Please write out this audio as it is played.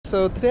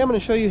so today I'm going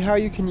to show you how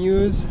you can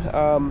use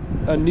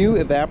a new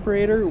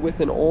evaporator with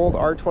an old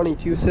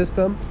R22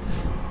 system.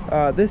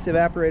 This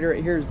evaporator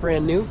right here is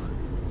brand new.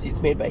 See,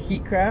 it's made by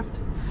Heatcraft.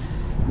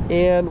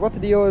 And what the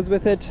deal is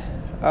with it,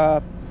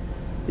 the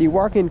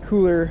walk-in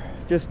cooler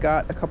just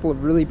got a couple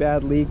of really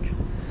bad leaks.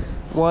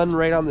 One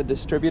right on the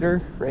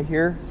distributor right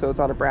here, so it's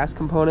on a brass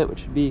component,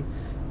 which would be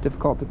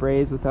difficult to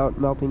braze without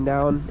melting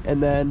down.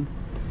 And then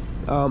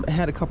it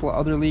had a couple of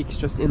other leaks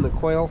just in the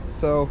coil,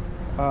 so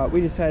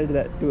we decided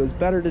that it was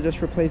better to just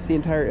replace the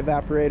entire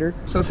evaporator.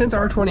 So since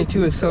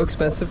R22 is so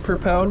expensive per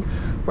pound,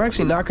 we're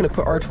actually not going to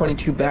put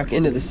R22 back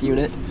into this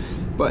unit.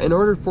 But in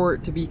order for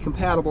it to be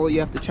compatible, you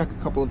have to check a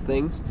couple of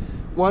things.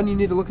 One, you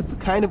need to look at the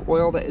kind of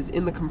oil that is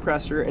in the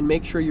compressor and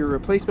make sure your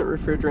replacement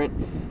refrigerant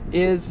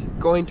is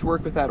going to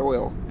work with that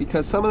oil,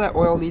 because some of that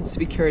oil needs to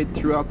be carried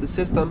throughout the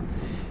system,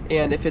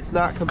 and if it's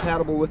not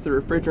compatible with the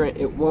refrigerant,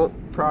 it won't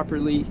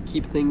properly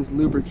keep things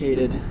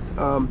lubricated.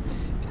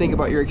 If you think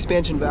about your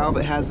expansion valve,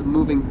 it has a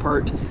moving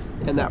part,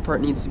 and that part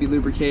needs to be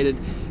lubricated,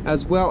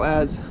 as well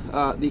as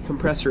the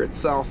compressor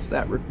itself.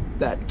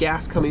 That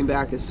gas coming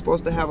back is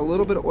supposed to have a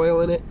little bit of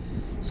oil in it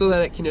so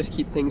that it can just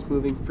keep things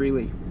moving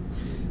freely.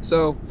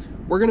 So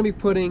we're going to be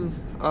putting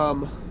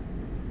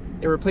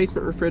a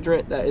replacement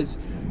refrigerant that is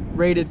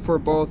rated for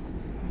both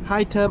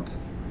high temp,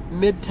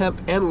 mid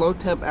temp, and low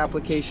temp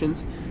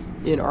applications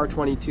in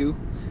R22,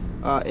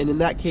 and in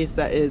that case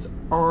that is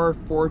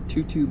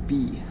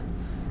R422B.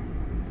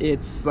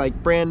 Its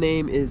brand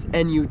name is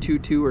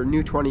NU22 or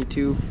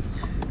NU22,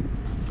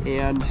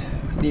 and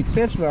the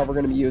expansion valve we're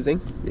going to be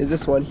using is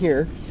this one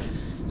here.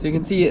 So you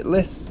can see it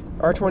lists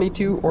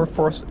R22 or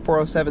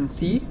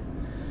 407C,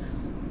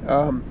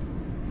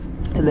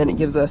 and then it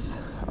gives us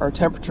our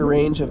temperature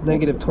range of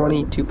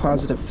 -20 to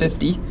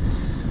 +50,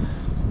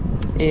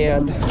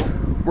 and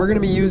we're going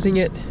to be using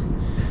it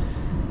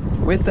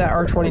with that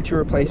R22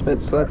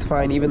 replacement, so that's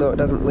fine, even though it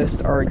doesn't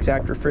list our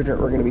exact refrigerant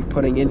we're going to be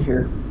putting in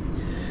here.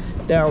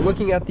 Now,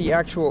 looking at the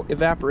actual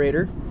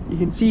evaporator, you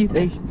can see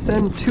they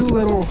send two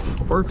little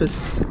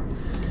orifice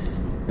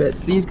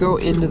bits. These go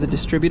into the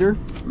distributor.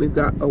 We've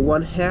got a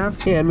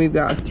 1/2 and we've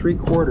got a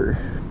 3/4.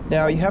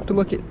 Now, you have to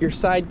look at your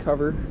side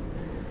cover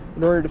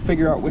in order to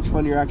figure out which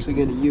one you're actually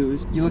going to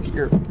use. You look at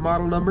your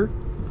model number.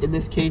 In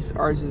this case,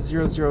 ours is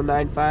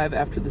 0095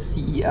 after the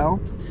CEL.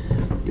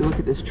 You look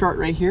at this chart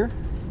right here,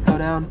 go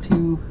down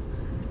to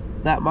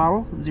that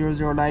model,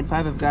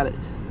 0095, I've got it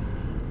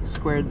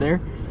squared there.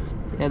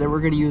 And then we're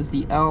going to use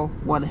the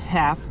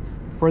L1/2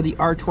 for the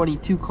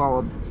R22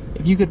 column.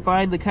 If you could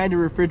find the kind of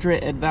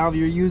refrigerant and valve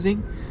you're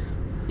using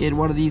in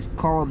one of these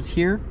columns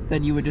here,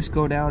 then you would just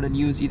go down and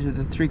use either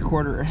the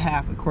 3/4 or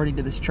 1/2 according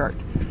to this chart.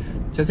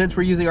 So since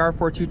we're using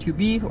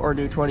R422B or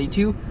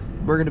NU22,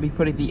 we're going to be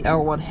putting the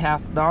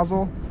L1/2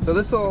 nozzle. So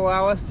this will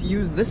allow us to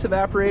use this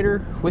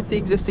evaporator with the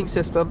existing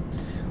system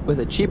with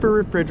a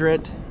cheaper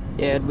refrigerant,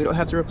 and we don't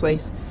have to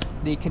replace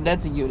the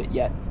condensing unit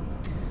yet.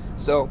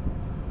 So,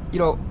 you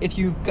know, if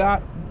you've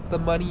got the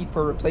money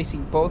for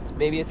replacing both,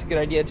 maybe it's a good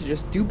idea to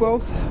just do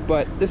both,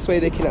 but this way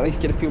they can at least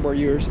get a few more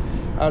years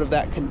out of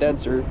that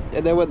condenser.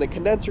 And then when the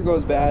condenser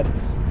goes bad,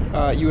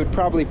 you would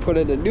probably put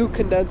in a new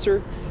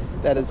condenser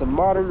that is a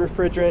modern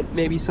refrigerant,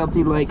 maybe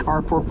something like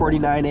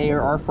R449A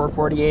or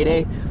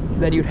R448A.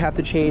 Then you'd have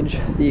to change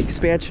the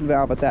expansion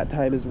valve at that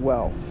time as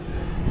well.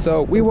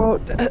 So we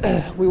won't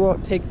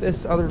take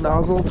this other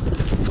nozzle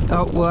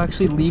out. We'll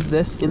actually leave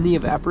this in the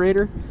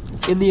evaporator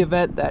in the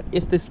event that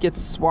if this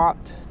gets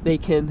swapped, they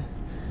can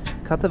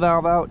cut the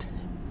valve out,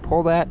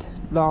 pull that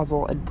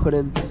nozzle, and put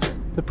in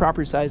the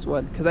proper size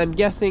one. Because I'm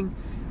guessing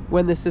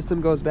when the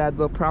system goes bad,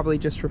 they'll probably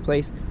just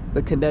replace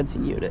the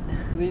condensing unit.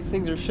 These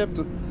things are shipped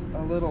with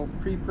a little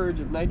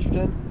pre-purge of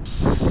nitrogen.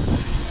 So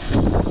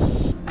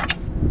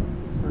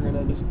we're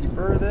gonna just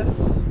deburr this.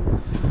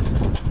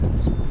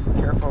 Be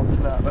careful to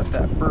not let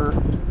that burr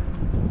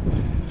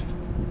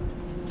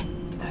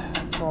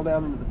fall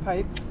down into the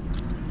pipe.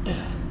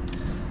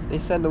 They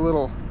send a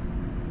little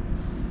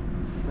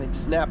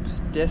snap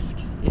disc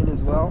in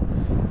as well.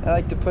 I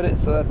like to put it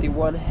so that the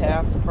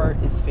 1/2 part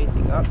is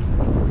facing up,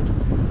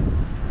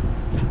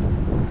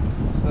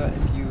 so that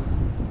if you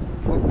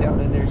look down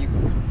in there, you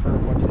can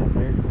confirm what's in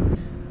there.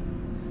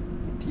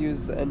 To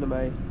use the end of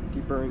my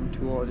deburring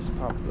tool, I'll just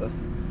pop the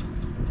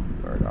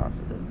part off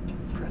and then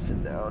press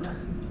it down.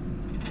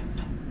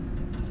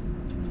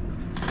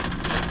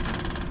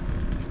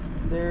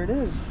 There it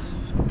is.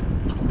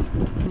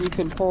 And you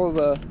can pull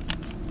the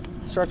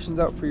instructions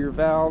out for your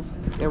valve,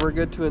 and we're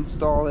good to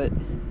install it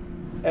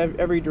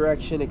every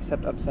direction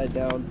except upside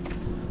down.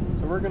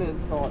 So we're going to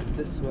install it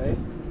this way.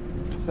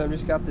 So I've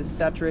just got this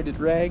saturated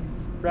rag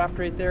wrapped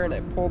right there, and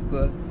I pulled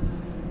the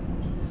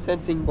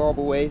sensing bulb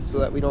away so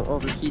that we don't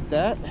overheat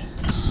that.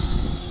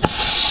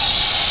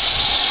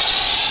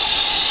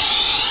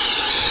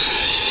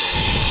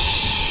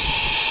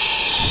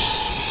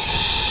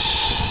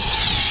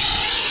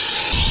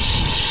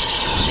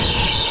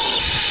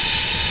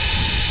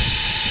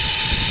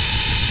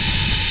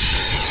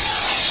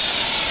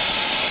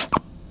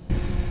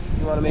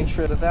 You want to make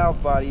sure the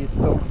valve body is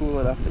still cool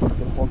enough that you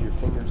can hold your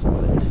fingers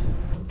on it.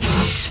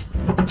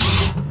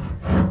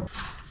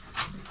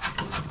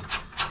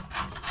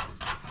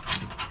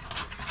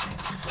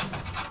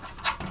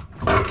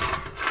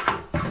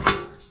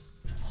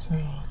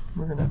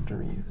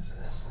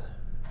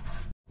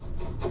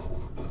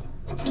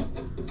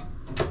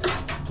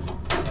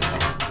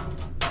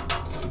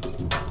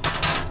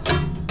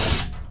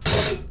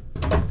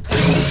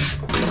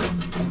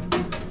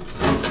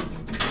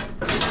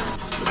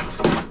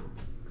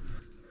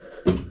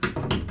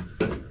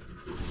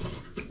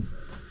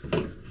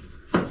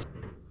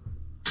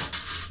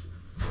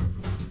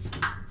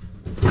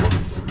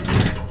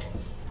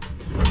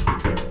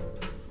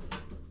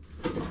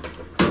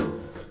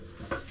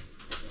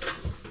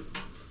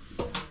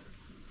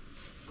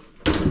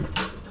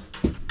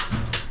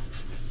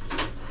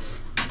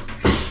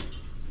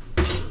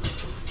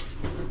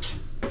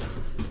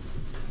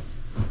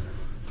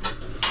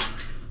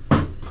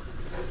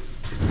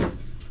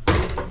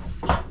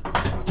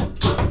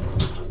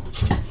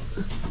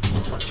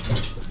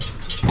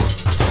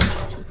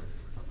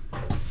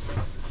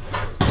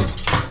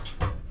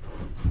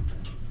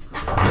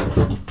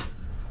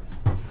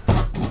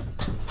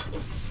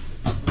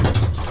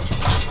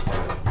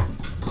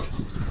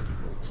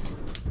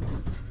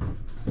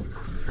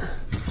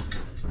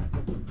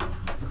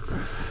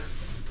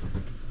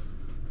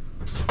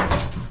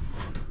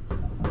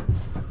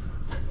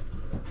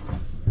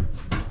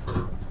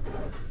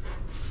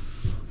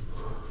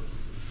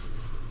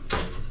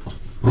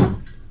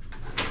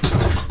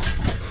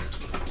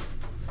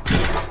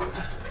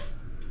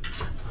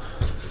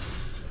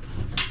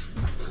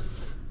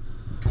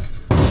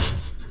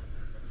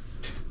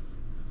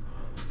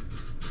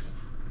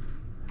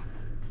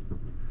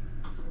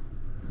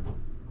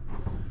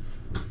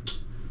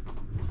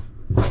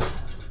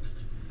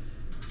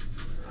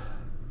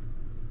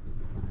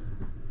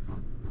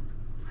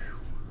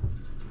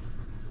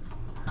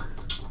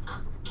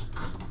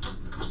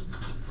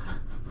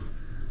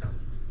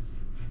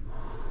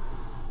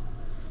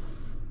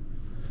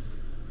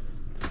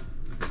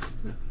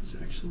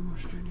 actually more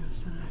strenuous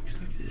than I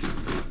expected.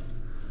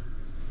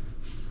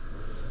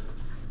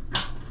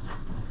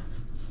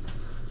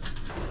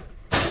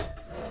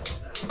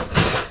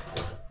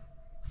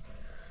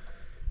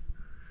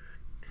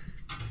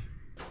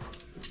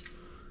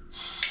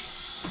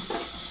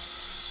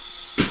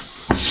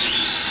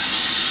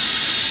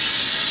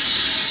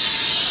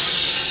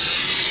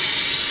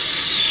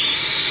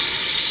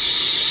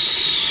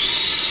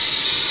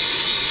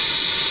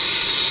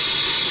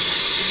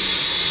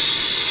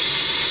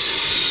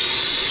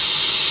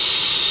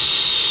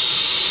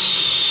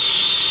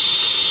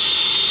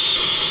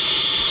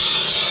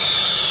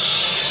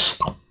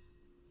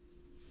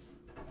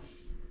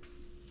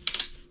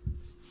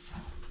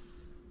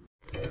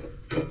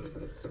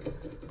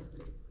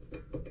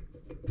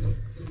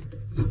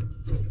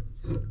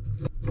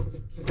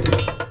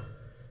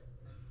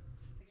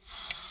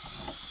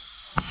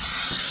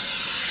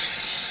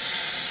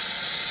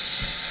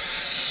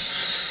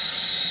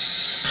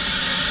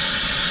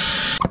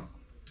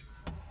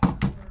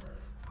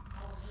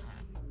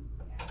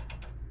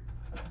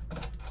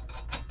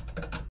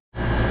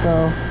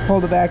 So,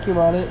 pulled a vacuum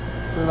on it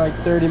for like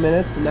 30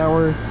 minutes, and now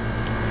we're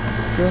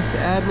just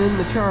adding in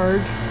the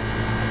charge.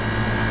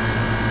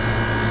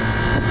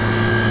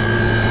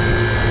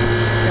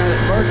 Got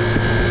it marked.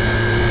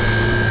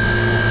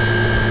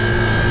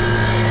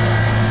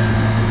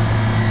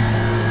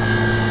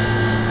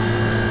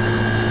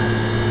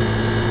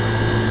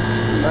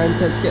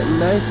 Mindset's getting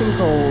nice and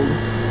cold.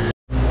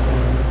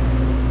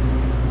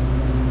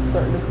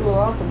 Starting to cool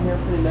off in here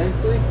pretty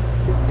nicely.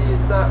 You can see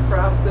it's not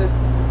frosted.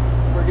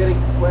 We're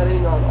getting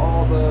sweating on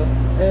all the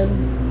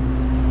ends. It's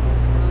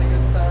a really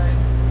good sign.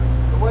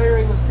 The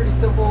wiring was pretty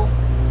simple.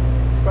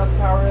 Just brought the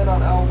power in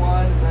on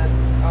L1 and then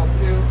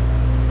L2.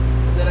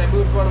 And then I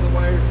moved one of the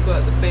wires so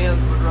that the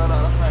fans would run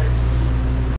on a higher speed.